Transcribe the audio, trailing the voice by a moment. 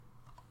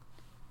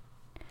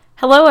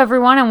Hello,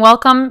 everyone, and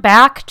welcome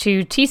back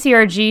to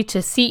TCRG to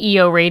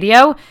CEO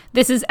Radio.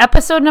 This is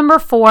episode number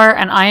 4,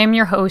 and I am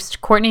your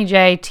host, Courtney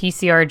J.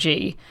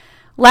 TCRG.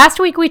 Last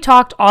week, we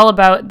talked all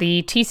about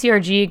the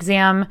TCRG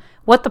exam,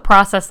 what the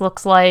process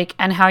looks like,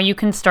 and how you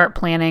can start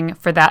planning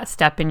for that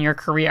step in your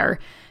career.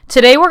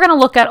 Today, we're going to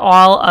look at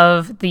all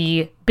of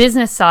the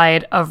business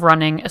side of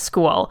running a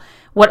school,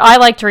 what I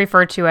like to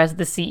refer to as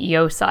the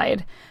CEO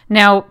side.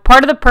 Now,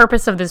 part of the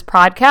purpose of this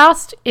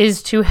podcast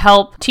is to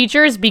help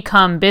teachers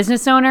become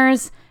business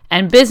owners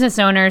and business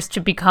owners to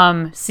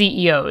become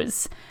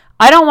CEOs.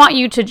 I don't want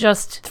you to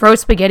just throw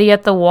spaghetti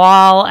at the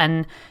wall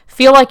and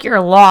feel like you're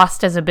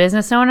lost as a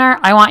business owner.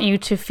 I want you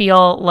to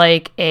feel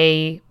like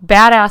a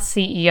badass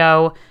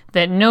CEO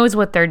that knows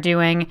what they're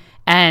doing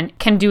and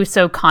can do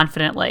so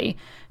confidently.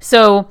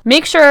 So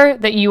make sure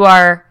that you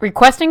are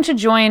requesting to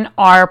join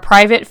our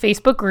private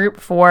Facebook group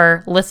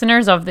for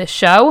listeners of this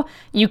show.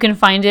 You can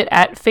find it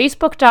at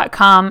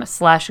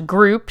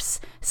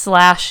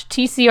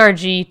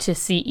facebook.com/groups/TCRG to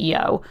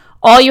CEO.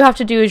 All you have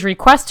to do is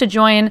request to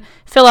join,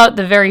 fill out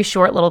the very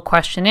short little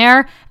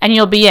questionnaire, and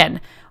you'll be in.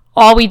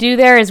 All we do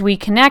there is we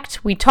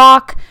connect, we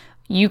talk,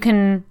 you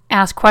can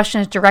ask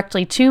questions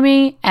directly to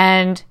me,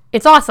 and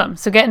it's awesome,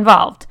 so get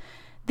involved.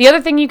 The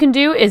other thing you can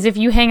do is if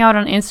you hang out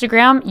on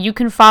Instagram, you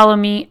can follow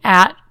me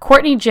at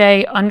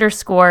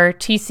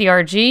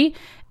CourtneyJ_TCRG,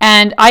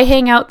 and I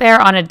hang out there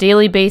on a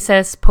daily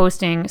basis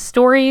posting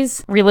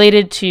stories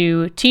related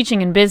to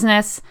teaching and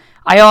business.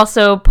 I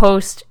also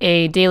post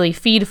a daily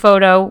feed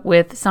photo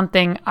with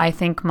something I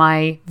think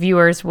my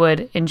viewers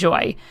would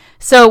enjoy.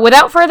 So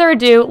without further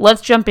ado,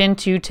 let's jump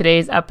into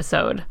today's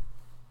episode.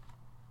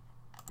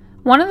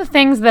 One of the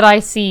things that I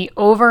see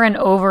over and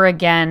over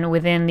again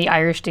within the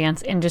Irish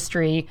dance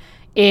industry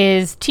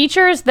is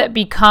teachers that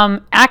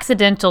become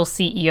accidental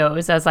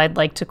CEOs, as I'd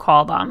like to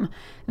call them.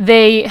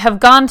 They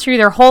have gone through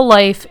their whole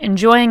life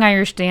enjoying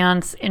Irish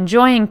dance,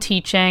 enjoying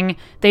teaching.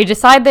 They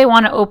decide they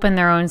want to open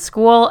their own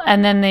school,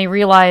 and then they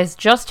realize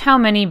just how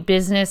many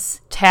business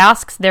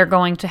tasks they're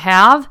going to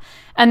have,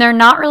 and they're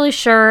not really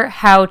sure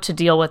how to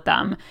deal with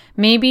them.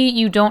 Maybe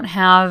you don't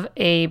have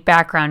a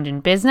background in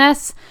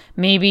business.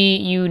 Maybe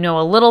you know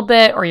a little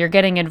bit, or you're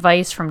getting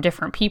advice from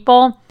different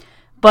people.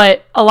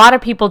 But a lot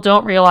of people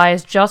don't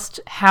realize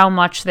just how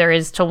much there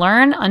is to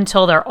learn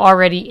until they're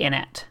already in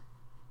it.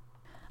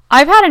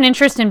 I've had an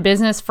interest in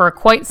business for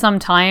quite some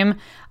time.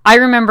 I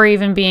remember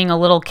even being a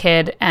little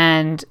kid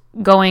and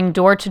going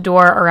door to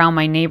door around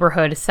my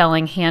neighborhood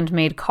selling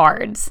handmade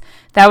cards.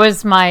 That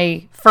was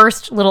my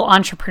first little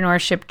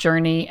entrepreneurship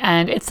journey,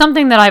 and it's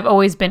something that I've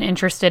always been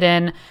interested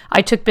in.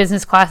 I took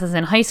business classes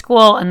in high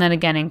school and then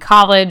again in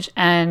college,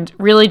 and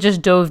really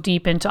just dove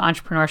deep into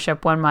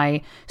entrepreneurship when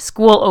my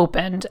school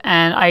opened.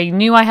 And I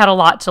knew I had a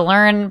lot to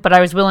learn, but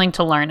I was willing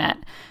to learn it.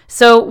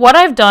 So what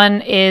I've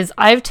done is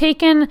I've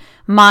taken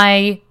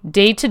my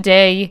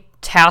day-to-day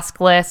task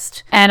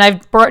list, and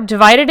I've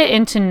divided it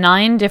into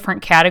 9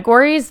 different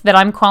categories that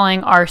I'm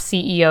calling our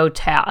CEO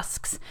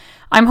tasks.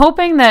 I'm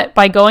hoping that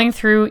by going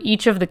through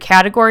each of the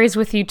categories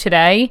with you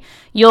today,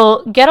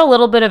 you'll get a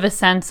little bit of a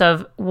sense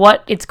of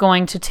what it's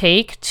going to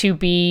take to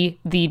be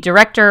the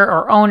director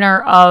or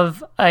owner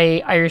of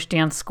an Irish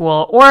dance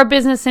school or a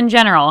business in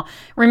general.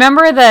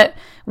 Remember that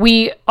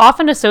we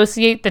often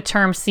associate the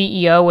term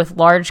CEO with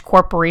large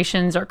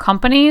corporations or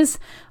companies,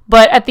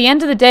 but at the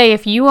end of the day,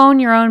 if you own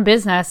your own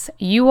business,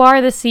 you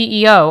are the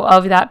CEO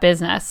of that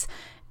business.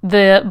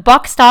 The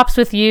buck stops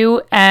with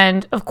you,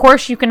 and of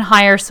course you can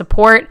hire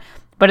support,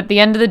 but at the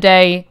end of the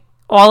day,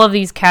 all of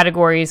these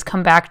categories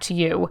come back to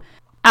you.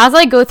 As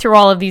I go through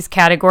all of these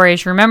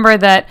categories, remember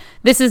that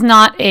this is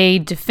not a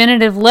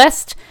definitive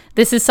list.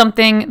 This is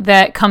something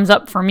that comes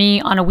up for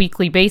me on a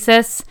weekly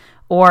basis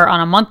or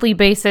on a monthly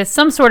basis,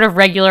 some sort of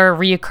regular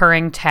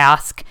reoccurring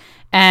task.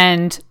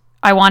 And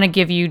I want to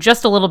give you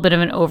just a little bit of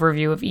an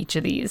overview of each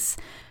of these.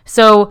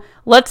 So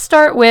let's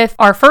start with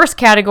our first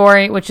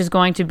category, which is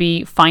going to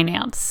be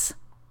finance.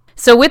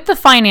 So with the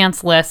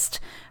finance list,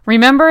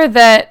 remember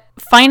that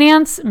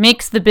finance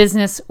makes the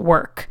business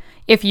work.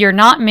 If you're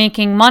not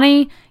making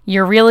money,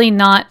 you're really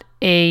not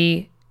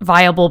a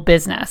viable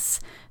business.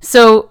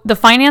 So the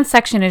finance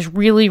section is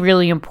really,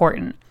 really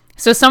important.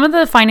 So some of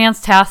the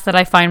finance tasks that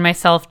I find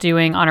myself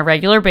doing on a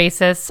regular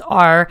basis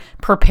are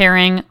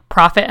preparing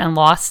profit and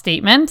loss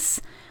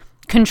statements,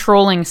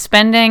 controlling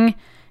spending,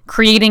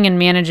 creating and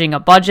managing a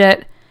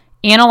budget,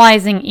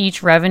 analyzing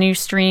each revenue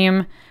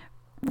stream,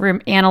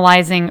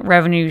 analyzing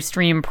revenue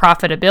stream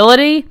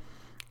profitability,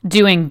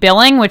 doing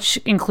billing, which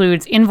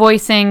includes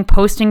invoicing,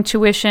 posting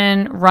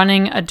tuition,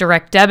 running a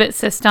direct debit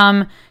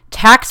system,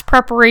 tax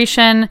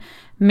preparation,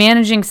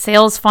 managing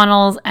sales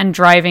funnels, and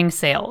driving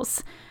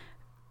sales.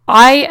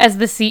 I, as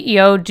the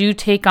CEO, do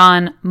take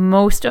on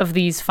most of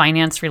these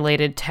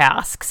finance-related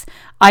tasks.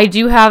 I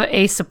do have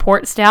a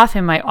support staff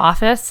in my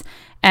office,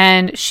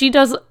 and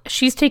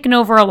she's taken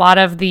over a lot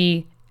of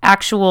the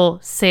actual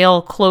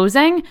sale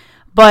closing,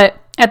 but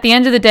at the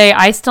end of the day,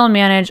 I still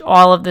manage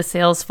all of the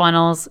sales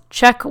funnels,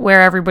 check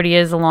where everybody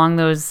is along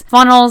those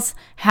funnels,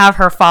 have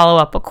her follow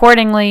up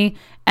accordingly,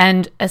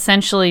 and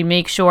essentially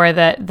make sure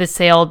that the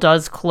sale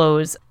does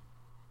close.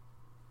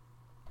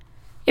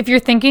 If you're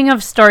thinking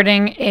of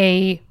starting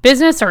a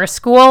business or a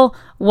school,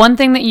 one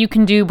thing that you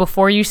can do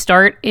before you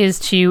start is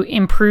to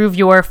improve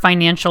your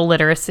financial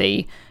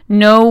literacy.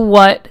 Know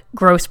what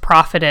gross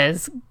profit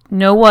is.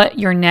 Know what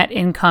your net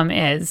income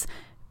is.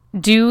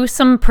 Do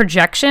some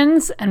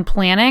projections and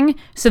planning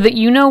so that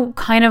you know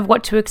kind of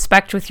what to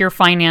expect with your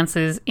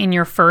finances in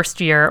your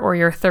first year or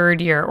your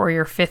third year or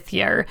your fifth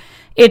year.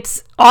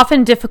 It's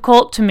often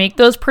difficult to make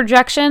those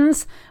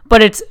projections,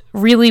 but it's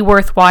really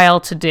worthwhile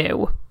to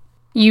do.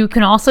 You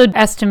can also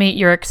estimate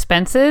your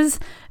expenses,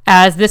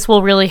 as this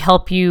will really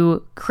help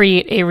you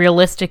create a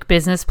realistic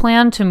business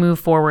plan to move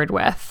forward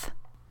with.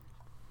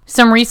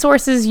 Some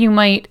resources you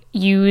might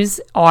use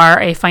are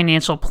a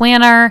financial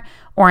planner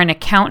or an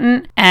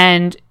accountant,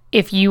 and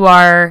if you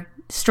are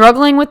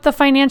struggling with the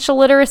financial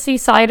literacy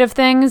side of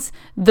things,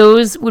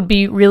 those would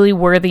be really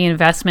worthy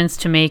investments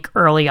to make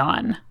early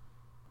on.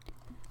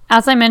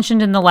 As I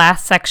mentioned in the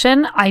last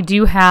section, I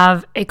do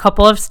have a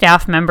couple of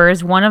staff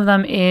members. One of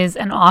them is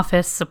an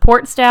office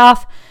support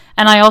staff,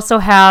 and I also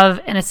have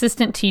an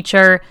assistant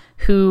teacher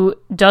who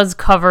does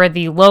cover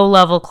the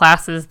low-level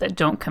classes that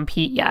don't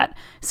compete yet.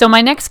 So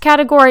my next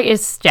category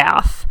is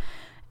staff.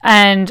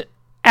 And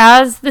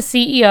as the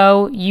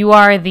CEO, you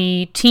are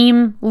the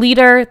team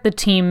leader, the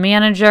team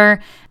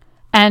manager,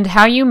 and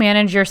how you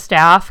manage your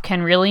staff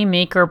can really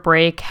make or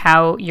break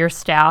how your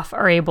staff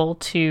are able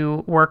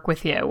to work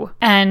with you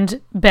and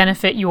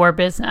benefit your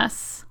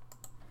business.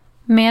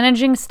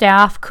 Managing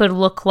staff could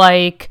look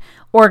like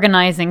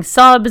organizing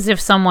subs if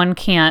someone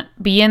can't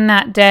be in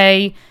that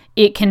day.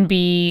 It can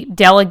be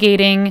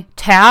delegating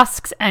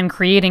tasks and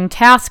creating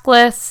task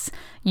lists.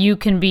 You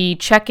can be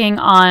checking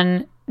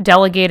on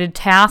delegated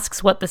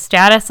tasks, what the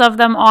status of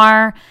them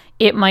are.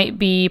 It might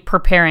be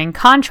preparing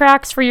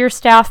contracts for your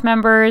staff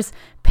members,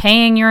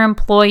 paying your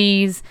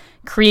employees,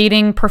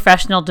 creating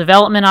professional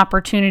development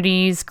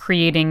opportunities,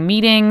 creating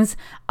meetings.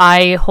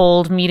 I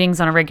hold meetings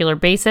on a regular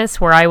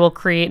basis where I will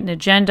create an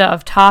agenda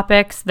of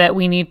topics that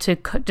we need to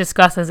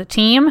discuss as a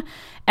team.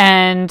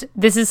 And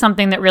this is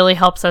something that really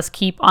helps us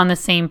keep on the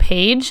same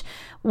page.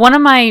 One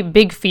of my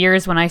big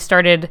fears when I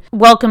started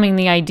welcoming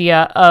the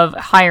idea of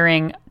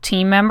hiring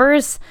team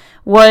members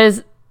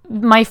was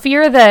my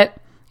fear that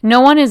no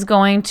one is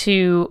going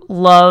to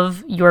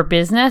love your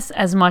business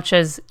as much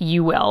as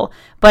you will,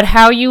 but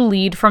how you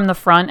lead from the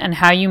front and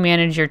how you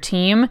manage your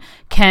team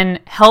can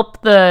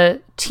help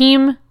the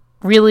team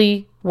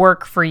really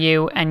work for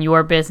you and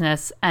your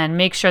business and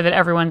make sure that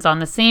everyone's on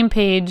the same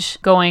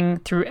page going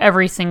through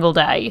every single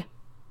day.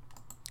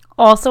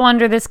 Also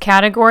under this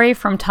category,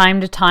 from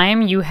time to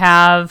time, you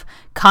have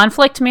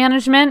conflict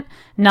management.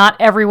 Not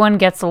everyone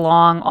gets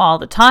along all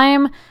the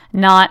time.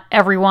 Not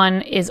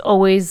everyone is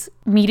always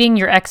meeting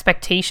your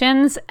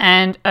expectations.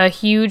 And a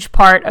huge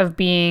part of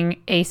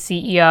being a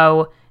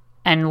CEO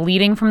and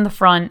leading from the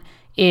front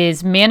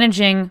is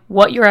managing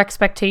what your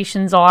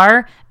expectations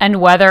are and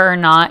whether or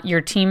not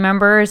your team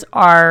members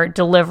are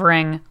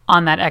delivering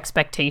on that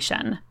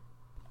expectation.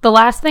 The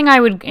last thing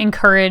I would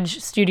encourage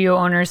studio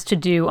owners to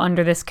do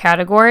under this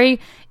category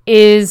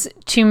is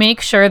to make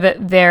sure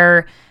that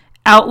their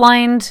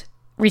outlined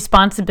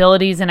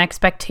responsibilities and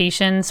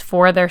expectations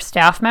for their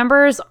staff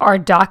members are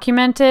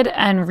documented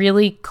and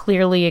really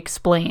clearly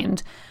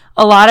explained.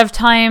 A lot of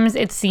times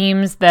it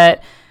seems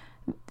that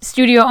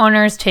studio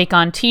owners take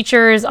on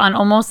teachers on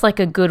almost like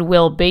a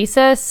goodwill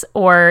basis,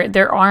 or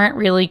there aren't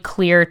really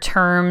clear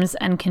terms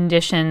and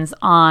conditions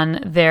on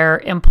their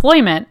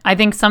employment. I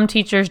think some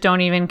teachers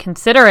don't even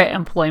consider it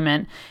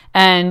employment,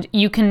 and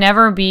you can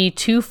never be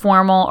too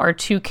formal or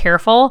too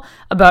careful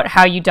about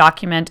how you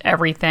document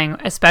everything,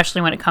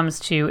 especially when it comes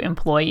to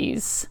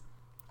employees.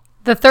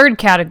 The third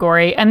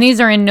category, and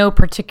these are in no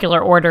particular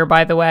order,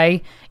 by the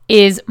way,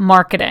 is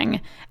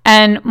marketing.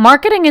 And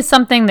marketing is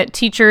something that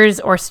teachers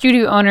or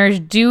studio owners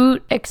do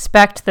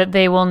expect that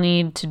they will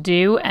need to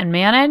do and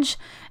manage.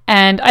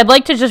 And I'd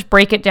like to just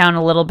break it down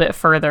a little bit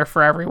further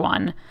for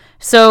everyone.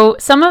 So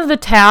some of the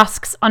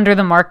tasks under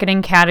the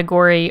marketing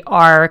category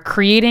are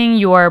creating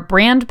your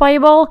brand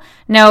Bible.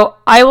 Now,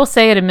 I will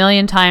say it a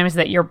million times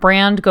that your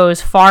brand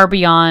goes far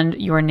beyond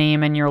your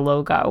name and your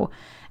logo.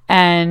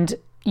 And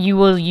you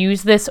will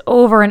use this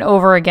over and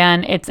over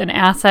again. It's an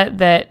asset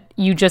that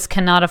you just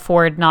cannot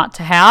afford not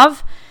to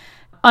have.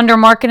 Under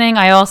marketing,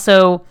 I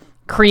also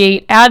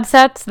create ad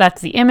sets.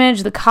 That's the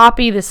image, the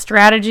copy, the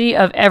strategy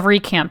of every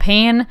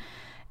campaign.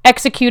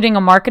 Executing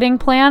a marketing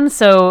plan.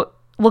 So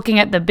looking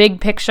at the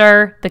big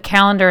picture, the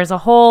calendar as a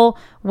whole,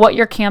 what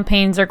your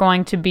campaigns are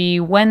going to be,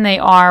 when they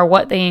are,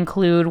 what they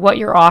include, what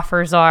your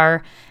offers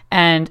are,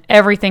 and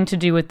everything to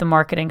do with the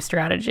marketing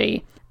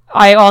strategy.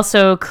 I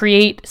also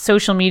create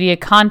social media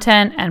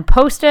content and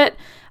post it.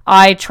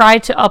 I try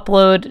to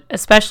upload,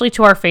 especially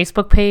to our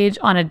Facebook page,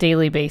 on a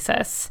daily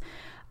basis.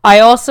 I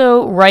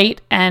also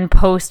write and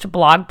post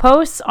blog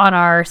posts on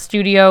our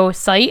studio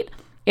site.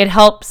 It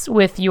helps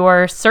with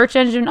your search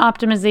engine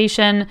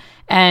optimization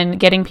and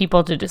getting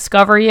people to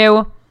discover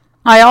you.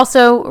 I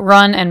also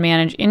run and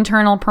manage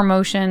internal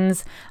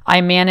promotions.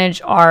 I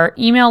manage our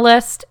email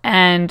list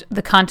and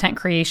the content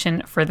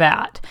creation for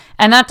that.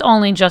 And that's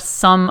only just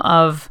some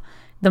of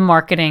the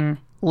marketing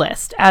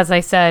list. As I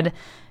said,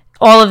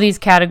 all of these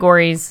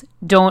categories,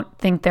 don't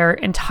think they're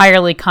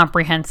entirely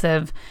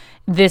comprehensive.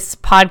 This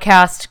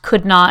podcast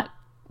could not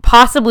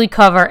possibly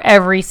cover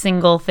every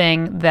single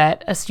thing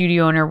that a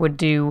studio owner would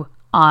do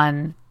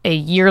on a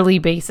yearly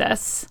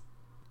basis.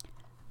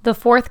 The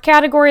fourth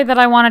category that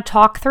I want to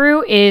talk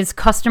through is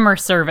customer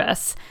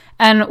service.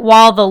 And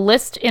while the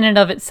list in and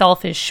of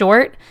itself is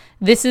short,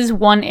 this is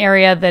one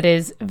area that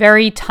is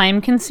very time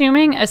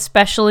consuming,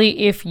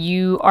 especially if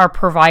you are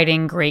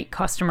providing great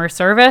customer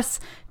service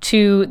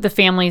to the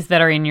families that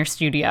are in your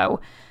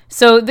studio.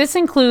 So this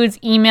includes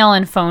email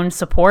and phone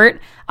support.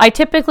 I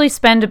typically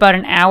spend about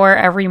an hour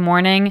every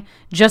morning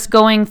just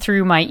going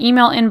through my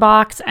email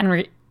inbox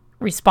and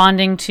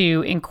responding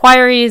to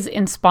inquiries,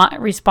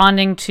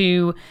 responding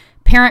to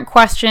parent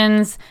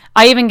questions.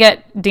 I even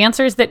get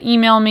dancers that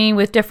email me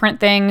with different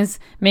things,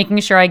 making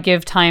sure I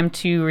give time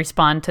to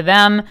respond to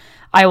them.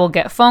 I will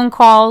get phone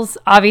calls.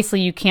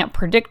 Obviously, you can't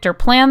predict or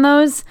plan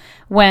those.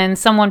 When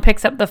someone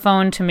picks up the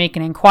phone to make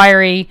an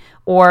inquiry,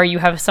 or you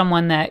have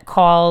someone that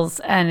calls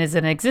and is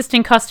an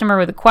existing customer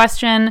with a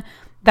question,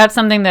 that's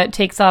something that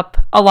takes up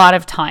a lot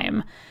of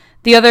time.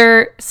 The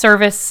other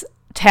service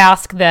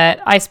task that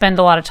I spend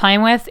a lot of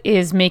time with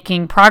is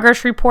making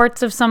progress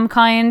reports of some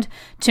kind.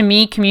 To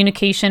me,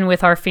 communication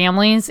with our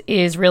families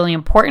is really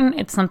important.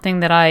 It's something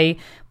that I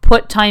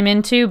put time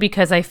into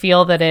because I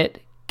feel that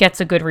it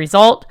gets a good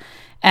result.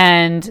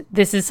 And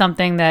this is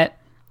something that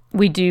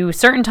we do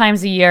certain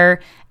times a year,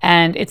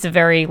 and it's a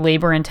very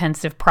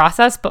labor-intensive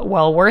process, but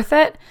well worth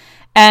it.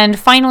 And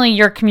finally,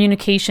 your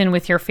communication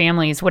with your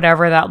families,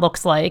 whatever that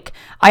looks like.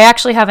 I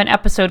actually have an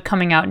episode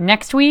coming out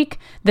next week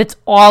that's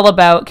all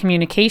about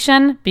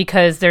communication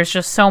because there's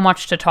just so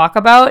much to talk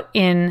about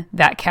in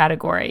that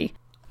category.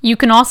 You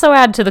can also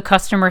add to the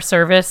customer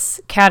service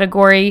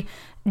category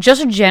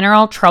just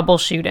general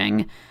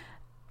troubleshooting.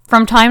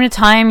 From time to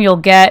time, you'll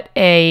get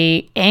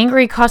an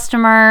angry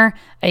customer,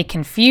 a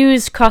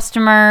confused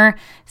customer,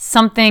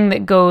 something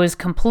that goes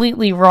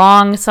completely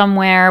wrong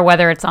somewhere,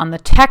 whether it's on the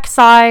tech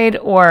side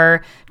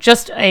or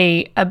just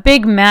a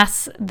big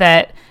mess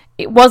that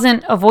it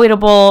wasn't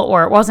avoidable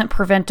or it wasn't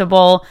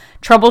preventable.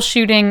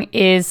 Troubleshooting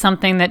is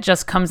something that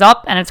just comes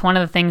up, and it's one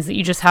of the things that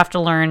you just have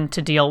to learn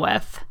to deal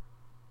with.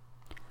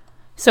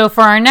 So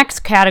for our next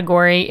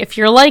category, if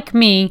you're like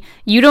me,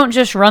 you don't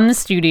just run the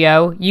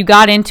studio, you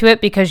got into it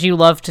because you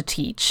love to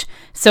teach.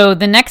 So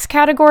the next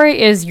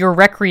category is your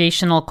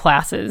recreational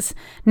classes.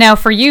 Now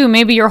for you,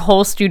 maybe your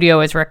whole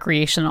studio is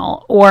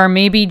recreational, or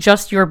maybe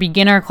just your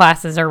beginner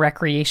classes are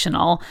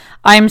recreational.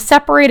 I'm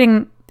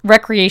separating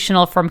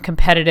recreational from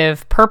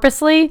competitive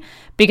purposely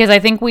because I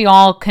think we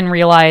all can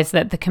realize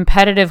that the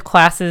competitive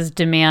classes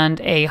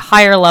demand a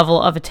higher level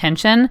of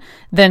attention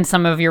than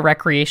some of your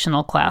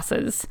recreational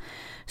classes.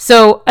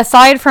 So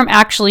aside from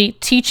actually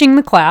teaching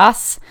the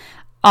class,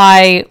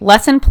 I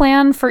lesson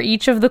plan for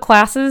each of the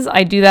classes.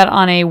 I do that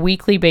on a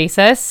weekly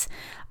basis.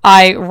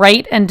 I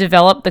write and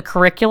develop the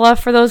curricula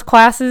for those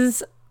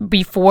classes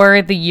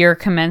before the year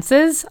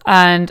commences.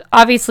 And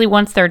obviously,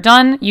 once they're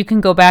done, you can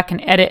go back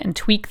and edit and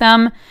tweak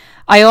them.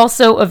 I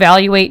also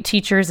evaluate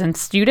teachers and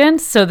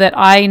students so that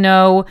I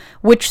know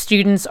which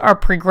students are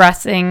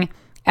progressing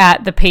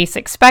at the pace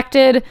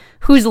expected,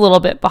 who's a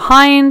little bit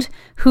behind,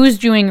 who's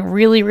doing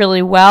really,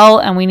 really well,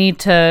 and we need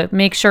to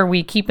make sure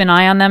we keep an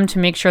eye on them to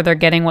make sure they're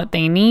getting what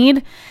they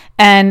need.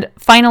 And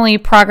finally,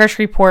 progress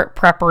report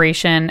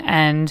preparation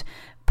and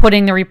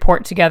putting the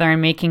report together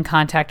and making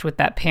contact with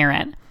that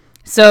parent.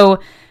 So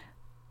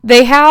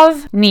they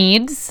have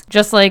needs,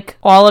 just like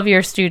all of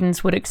your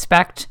students would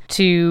expect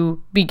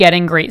to be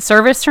getting great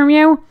service from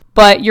you.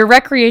 But your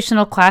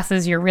recreational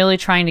classes, you're really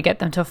trying to get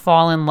them to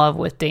fall in love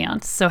with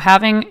dance. So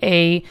having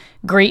a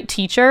great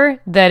teacher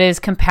that is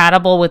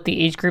compatible with the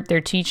age group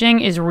they're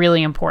teaching is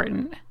really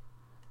important.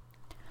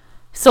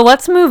 So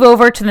let's move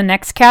over to the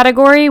next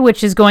category,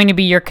 which is going to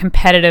be your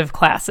competitive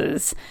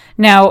classes.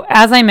 Now,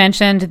 as I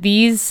mentioned,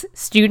 these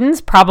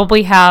students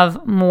probably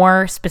have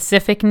more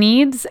specific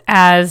needs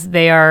as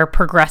they are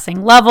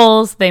progressing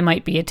levels. They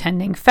might be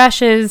attending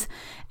feshes,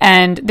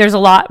 and there's a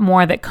lot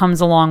more that comes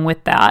along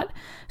with that.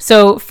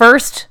 So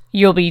first,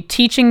 you'll be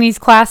teaching these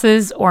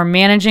classes or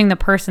managing the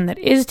person that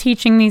is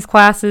teaching these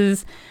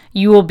classes.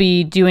 You will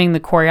be doing the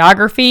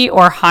choreography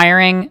or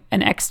hiring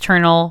an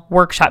external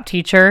workshop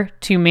teacher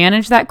to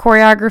manage that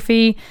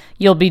choreography.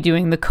 You'll be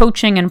doing the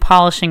coaching and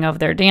polishing of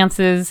their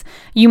dances.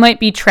 You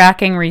might be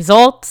tracking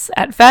results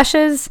at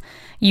feshes.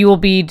 You will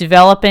be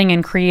developing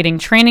and creating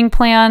training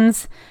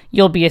plans.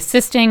 You'll be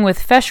assisting with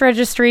fesh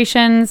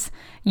registrations.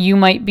 You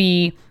might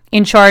be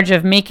in charge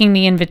of making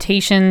the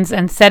invitations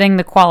and setting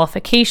the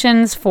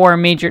qualifications for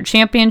major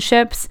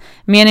championships,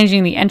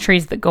 managing the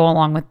entries that go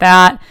along with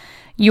that.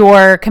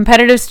 Your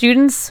competitive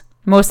students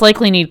most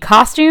likely need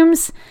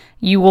costumes.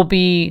 You will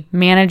be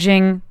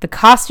managing the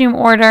costume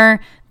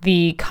order,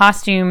 the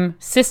costume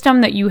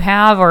system that you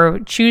have or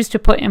choose to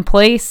put in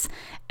place,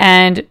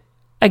 and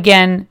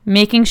again,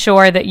 making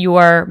sure that you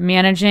are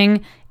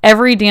managing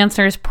every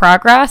dancer's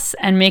progress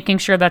and making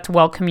sure that's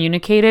well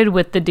communicated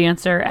with the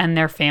dancer and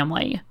their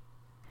family.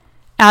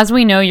 As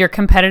we know, your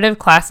competitive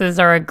classes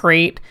are a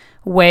great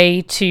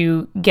way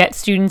to get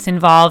students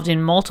involved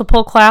in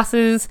multiple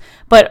classes,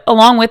 but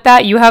along with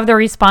that, you have the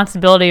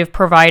responsibility of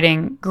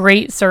providing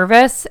great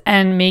service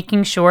and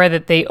making sure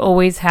that they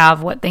always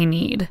have what they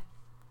need.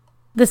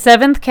 The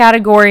 7th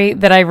category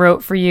that I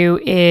wrote for you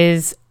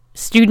is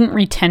student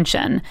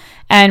retention.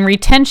 And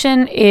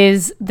retention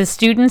is the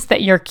students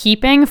that you're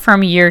keeping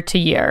from year to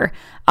year.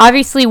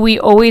 Obviously, we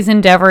always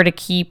endeavor to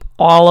keep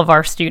all of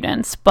our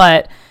students,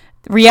 but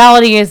the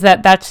reality is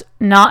that that's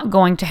not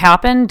going to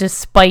happen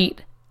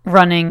despite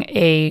running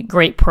a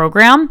great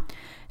program.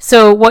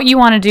 So what you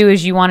want to do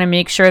is you want to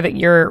make sure that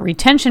your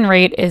retention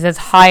rate is as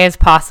high as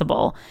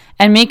possible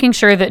and making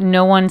sure that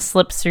no one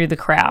slips through the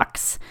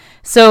cracks.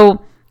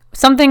 So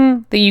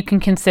something that you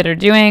can consider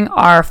doing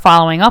are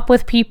following up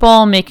with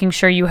people, making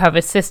sure you have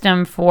a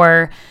system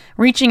for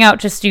reaching out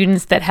to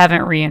students that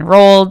haven't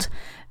re-enrolled,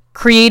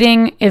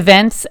 creating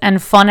events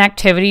and fun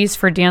activities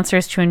for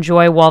dancers to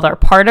enjoy while they're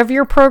part of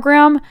your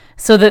program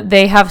so that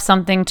they have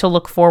something to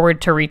look forward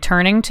to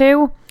returning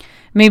to.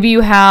 Maybe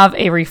you have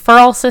a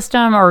referral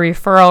system or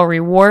referral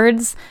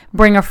rewards,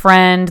 bring a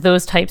friend,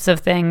 those types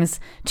of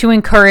things to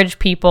encourage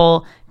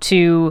people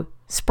to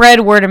spread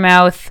word of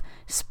mouth,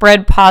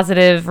 spread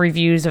positive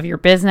reviews of your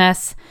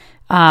business.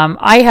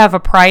 I have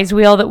a prize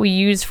wheel that we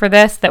use for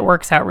this that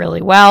works out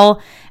really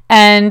well.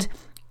 And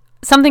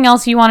something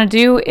else you want to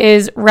do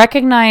is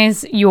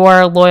recognize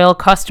your loyal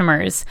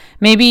customers.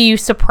 Maybe you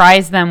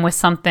surprise them with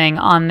something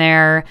on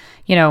their,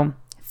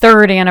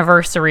 3rd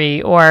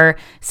anniversary or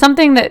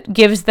something that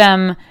gives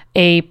them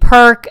a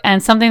perk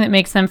and something that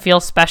makes them feel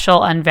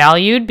special and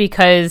valued,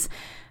 because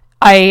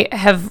I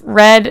have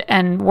read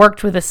and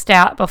worked with a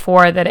stat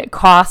before that it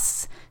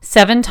costs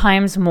 7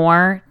 times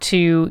more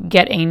to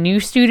get a new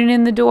student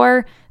in the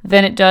door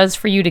than it does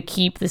for you to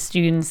keep the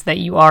students that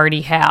you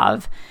already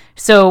have.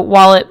 So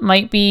while it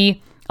might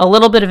be a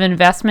little bit of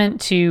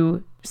investment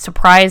to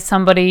surprise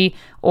somebody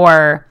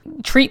or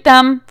treat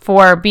them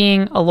for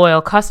being a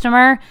loyal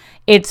customer,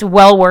 it's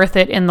well worth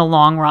it in the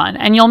long run,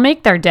 and you'll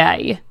make their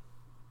day.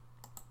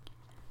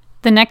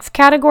 The next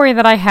category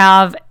that I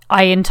have,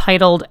 I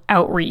entitled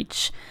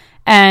Outreach.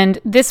 And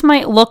this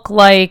might look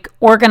like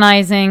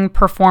organizing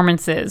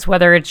performances,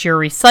 whether it's your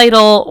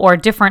recital or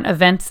different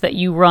events that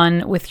you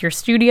run with your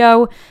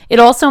studio. It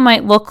also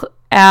might look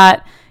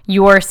at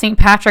your St.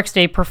 Patrick's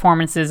Day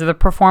performances or the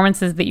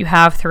performances that you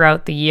have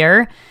throughout the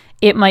year.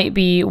 It might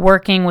be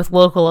working with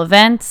local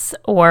events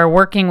or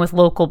working with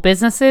local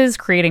businesses,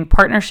 creating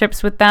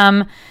partnerships with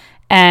them.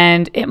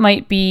 And it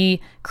might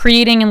be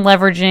creating and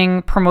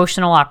leveraging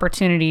promotional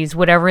opportunities,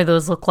 whatever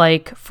those look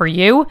like for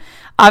you.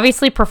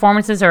 Obviously,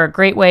 performances are a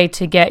great way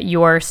to get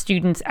your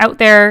students out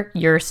there,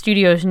 your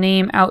studio's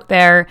name out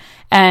there,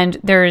 and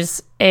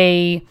there's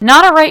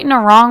not a right and a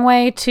wrong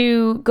way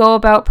to go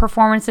about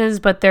performances,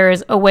 but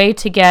there's a way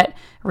to get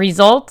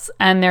results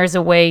and there's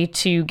a way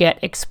to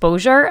get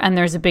exposure, and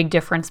there's a big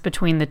difference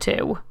between the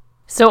two.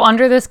 So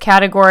under this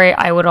category,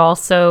 I would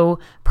also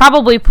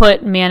probably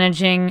put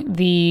managing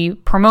the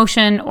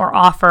promotion or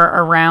offer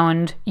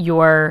around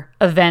your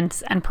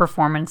events and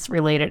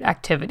performance-related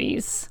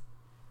activities.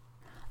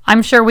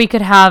 I'm sure we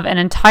could have an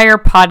entire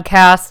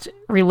podcast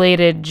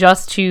related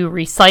just to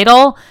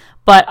recital,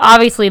 but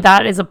obviously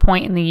that is a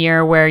point in the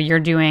year where you're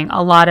doing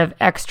a lot of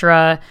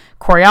extra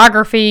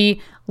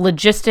choreography,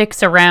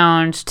 logistics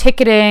around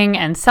ticketing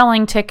and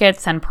selling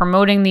tickets and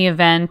promoting the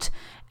event,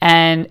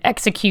 and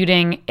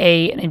executing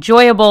an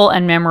enjoyable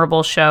and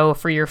memorable show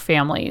for your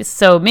families.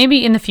 So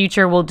maybe in the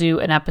future we'll do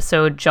an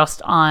episode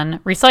just on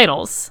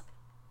recitals.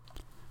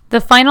 The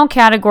final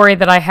category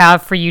that I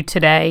have for you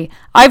today,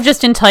 I've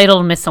just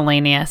entitled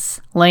Miscellaneous.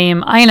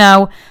 Lame, I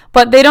know,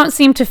 but they don't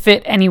seem to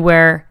fit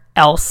anywhere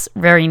else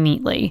very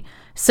neatly.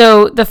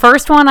 So the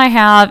first one I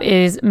have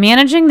is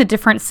managing the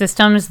different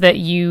systems that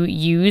you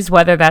use,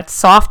 whether that's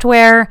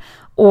software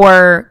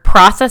or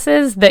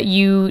processes that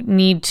you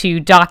need to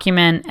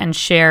document and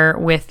share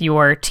with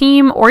your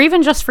team or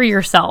even just for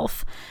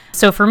yourself.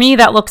 So for me,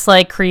 that looks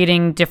like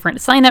creating different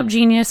Sign Up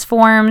Genius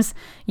forms,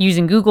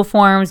 using Google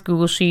Forms,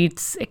 Google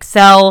Sheets,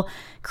 Excel,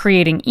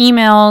 creating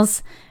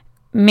emails,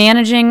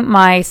 managing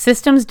my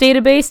systems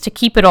database to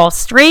keep it all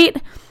straight.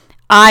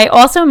 I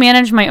also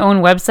manage my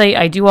own website.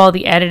 I do all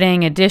the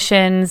editing,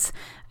 additions,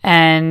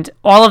 and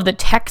all of the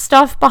tech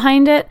stuff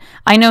behind it.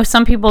 I know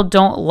some people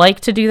don't like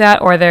to do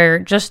that, or they're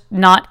just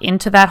not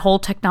into that whole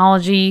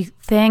technology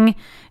thing.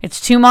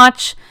 It's too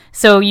much.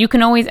 So you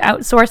can always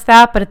outsource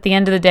that, but at the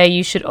end of the day,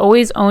 you should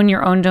always own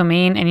your own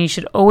domain and you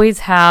should always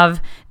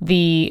have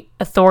the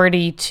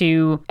authority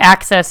to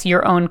access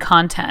your own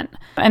content.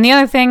 And the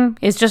other thing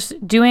is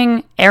just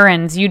doing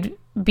errands. You'd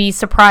be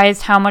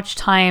surprised how much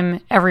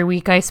time every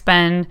week I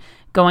spend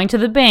going to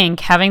the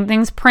bank, having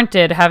things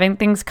printed, having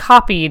things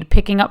copied,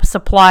 picking up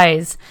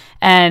supplies,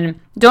 and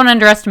don't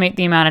underestimate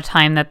the amount of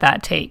time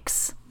that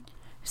takes.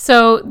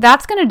 So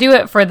that's going to do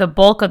it for the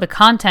bulk of the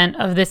content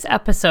of this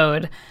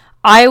episode.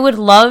 I would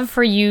love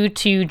for you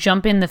to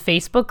jump in the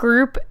Facebook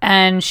group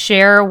and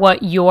share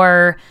what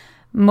your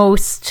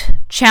most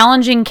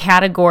challenging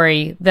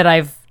category that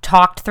I've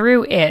talked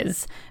through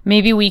is.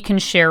 Maybe we can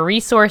share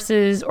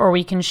resources, or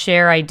we can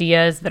share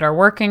ideas that are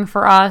working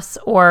for us,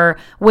 or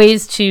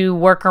ways to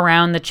work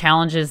around the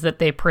challenges that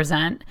they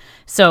present.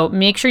 So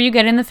make sure you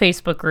get in the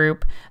Facebook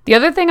group. The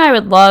other thing I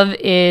would love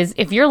is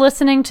if you're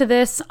listening to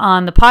this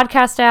on the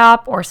podcast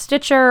app or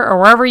Stitcher or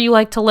wherever you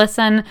like to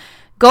listen,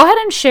 go ahead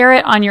and share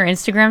it on your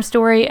Instagram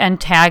story and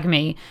tag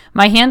me.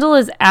 My handle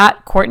is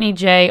at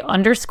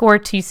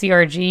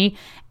CourtneyJ_TCRG,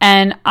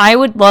 and I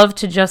would love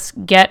to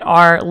just get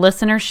our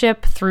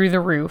listenership through the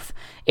roof.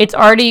 It's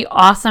already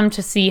awesome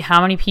to see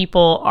how many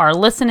people are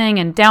listening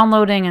and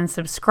downloading and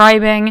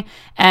subscribing,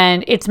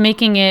 and it's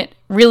making it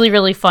really,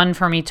 really fun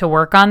for me to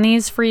work on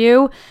these for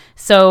you.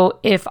 So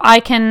if I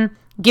can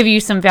give you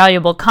some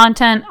valuable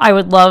content, I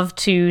would love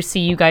to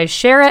see you guys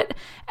share it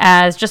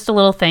as just a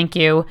little thank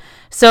you.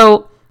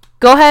 So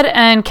go ahead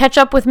and catch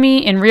up with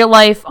me in real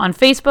life on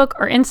Facebook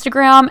or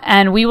Instagram,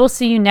 and we will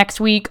see you next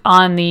week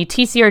on the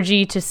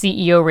TCRG to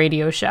CEO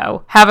radio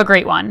show. Have a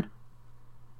great one.